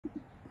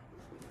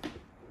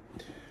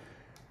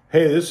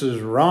Hey, this is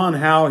Ron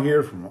Howe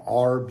here from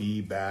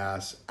RB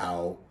Bass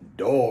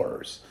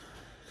Outdoors.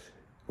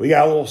 We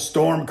got a little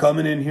storm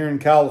coming in here in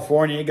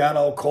California. It got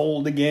all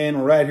cold again.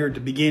 We're right here at the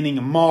beginning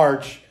of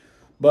March.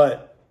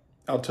 But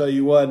I'll tell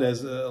you what,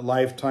 as a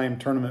lifetime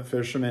tournament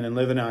fisherman and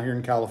living out here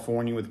in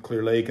California with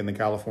Clear Lake and the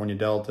California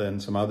Delta and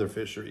some other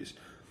fisheries,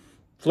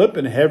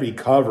 flipping heavy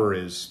cover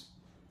is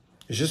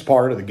just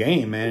part of the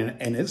game, man.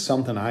 And it's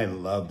something I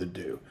love to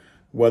do.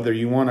 Whether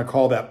you want to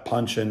call that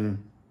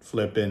punching,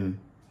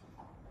 flipping,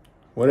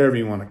 whatever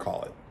you want to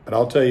call it. But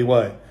I'll tell you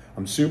what,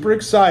 I'm super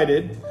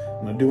excited.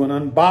 I'm going to do an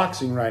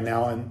unboxing right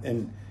now.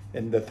 And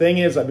the thing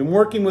is, I've been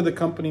working with a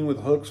company with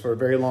hooks for a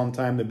very long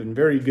time. They've been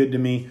very good to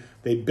me.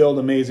 They build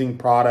amazing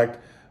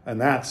product. And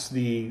that's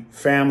the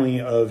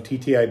family of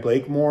TTI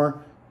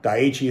Blakemore,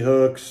 Daiichi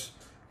hooks,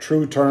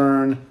 True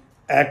Turn,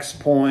 X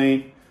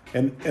Point.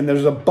 And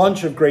there's a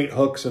bunch of great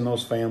hooks in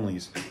those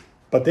families.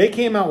 But they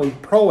came out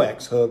with Pro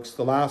X hooks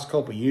the last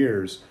couple of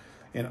years.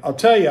 And I'll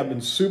tell you, I've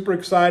been super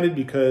excited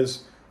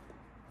because,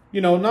 you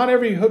know, not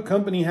every hook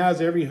company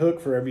has every hook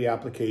for every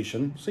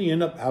application, so you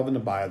end up having to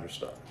buy other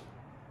stuff.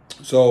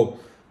 So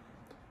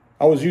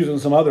I was using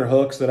some other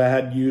hooks that I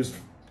had used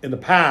in the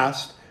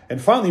past, and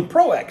finally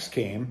Pro X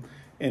came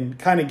and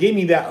kind of gave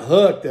me that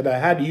hook that I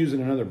had to use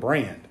in another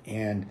brand.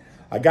 And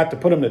I got to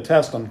put them to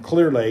test on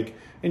Clear Lake,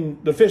 and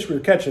the fish we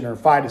were catching are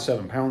 5 to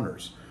 7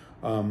 pounders.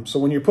 So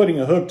when you're putting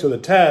a hook to the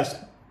test,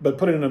 but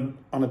putting it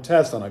on a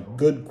test on a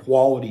good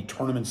quality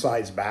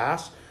tournament-sized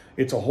bass,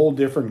 it's a whole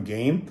different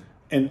game.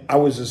 And I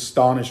was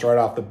astonished right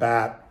off the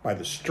bat by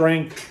the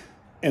strength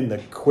and the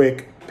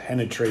quick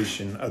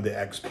penetration of the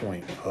X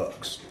Point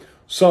hooks.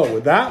 So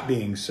with that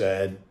being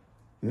said,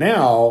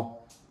 now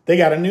they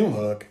got a new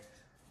hook.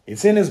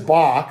 It's in his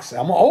box.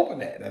 I'm going to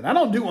open it. And I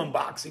don't do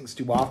unboxings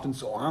too often,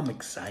 so I'm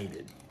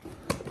excited.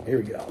 Here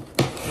we go.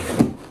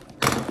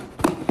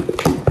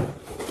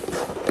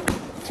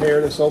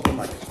 Tear this open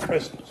like it's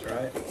Christmas,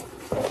 right?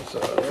 So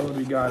what do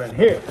we got in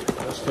here?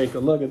 Let's take a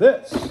look at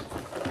this.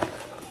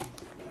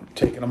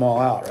 Taking them all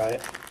out, right?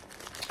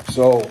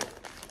 So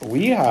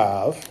we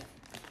have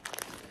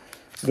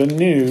the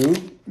new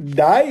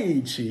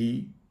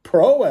Daiichi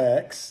Pro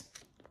X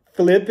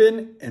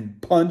flipping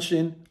and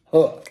punching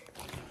hook.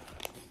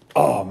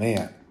 Oh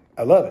man,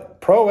 I love it.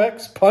 Pro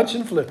X punch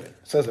and flipping. It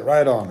says it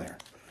right on there.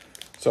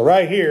 So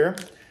right here,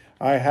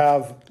 I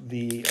have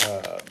the,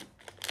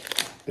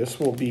 this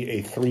will be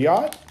a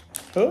 3/0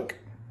 hook.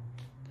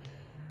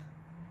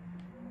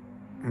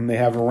 And they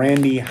have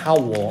Randy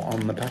Howell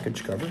on the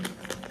package cover.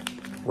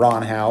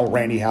 Ron Howe,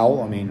 Randy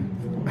Howell. I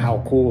mean,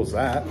 how cool is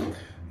that?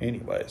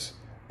 Anyways,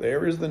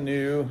 there is the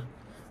new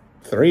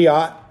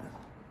 3/0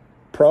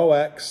 Pro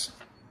X,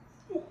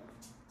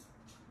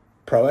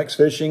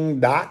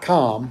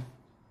 ProXFishing.com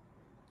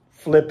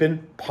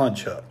flipping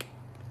punch hook.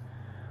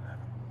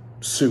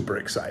 Super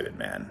excited,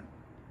 man.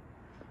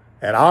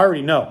 And I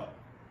already know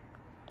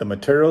the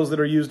materials that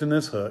are used in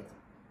this hook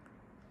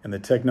and the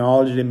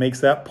technology that makes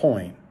that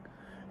point.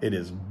 It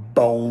is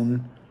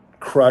bone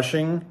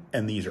crushing,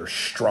 and these are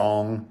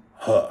strong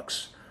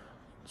hooks.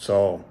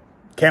 So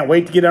can't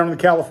wait to get out in the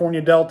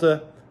California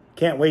Delta.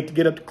 Can't wait to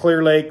get up to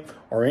Clear Lake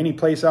or any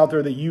place out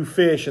there that you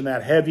fish in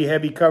that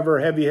heavy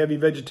cover, heavy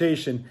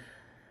vegetation.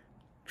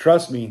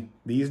 Trust me,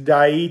 these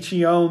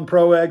Daiichi owned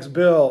Pro X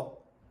built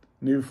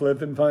new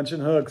flipping punching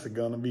hooks are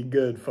going to be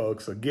good,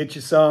 folks. So get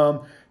you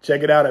some.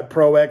 Check it out at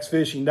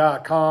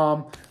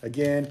ProXFishing.com.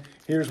 Again,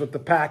 here's what the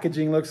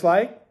packaging looks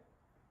like.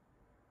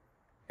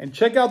 And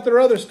check out their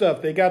other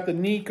stuff. They got the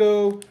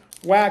Nico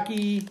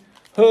Wacky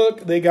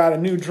hook. They got a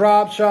new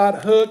drop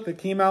shot hook that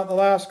came out in the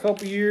last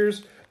couple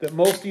years that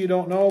most of you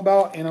don't know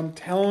about. And I'm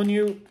telling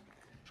you,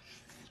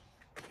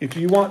 if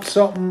you want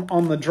something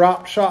on the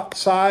drop shot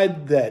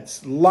side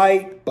that's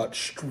light but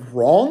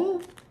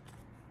strong,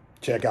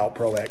 check out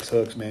Pro X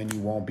hooks, man. You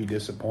won't be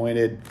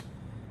disappointed.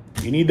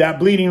 If you need that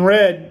bleeding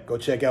red, go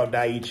check out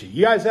Daiichi.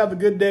 You guys have a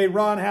good day.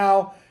 Ron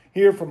Howe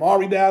here from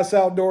RB Bass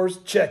Outdoors,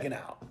 checking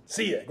out.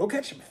 See ya. Go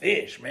catch some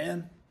fish,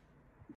 man.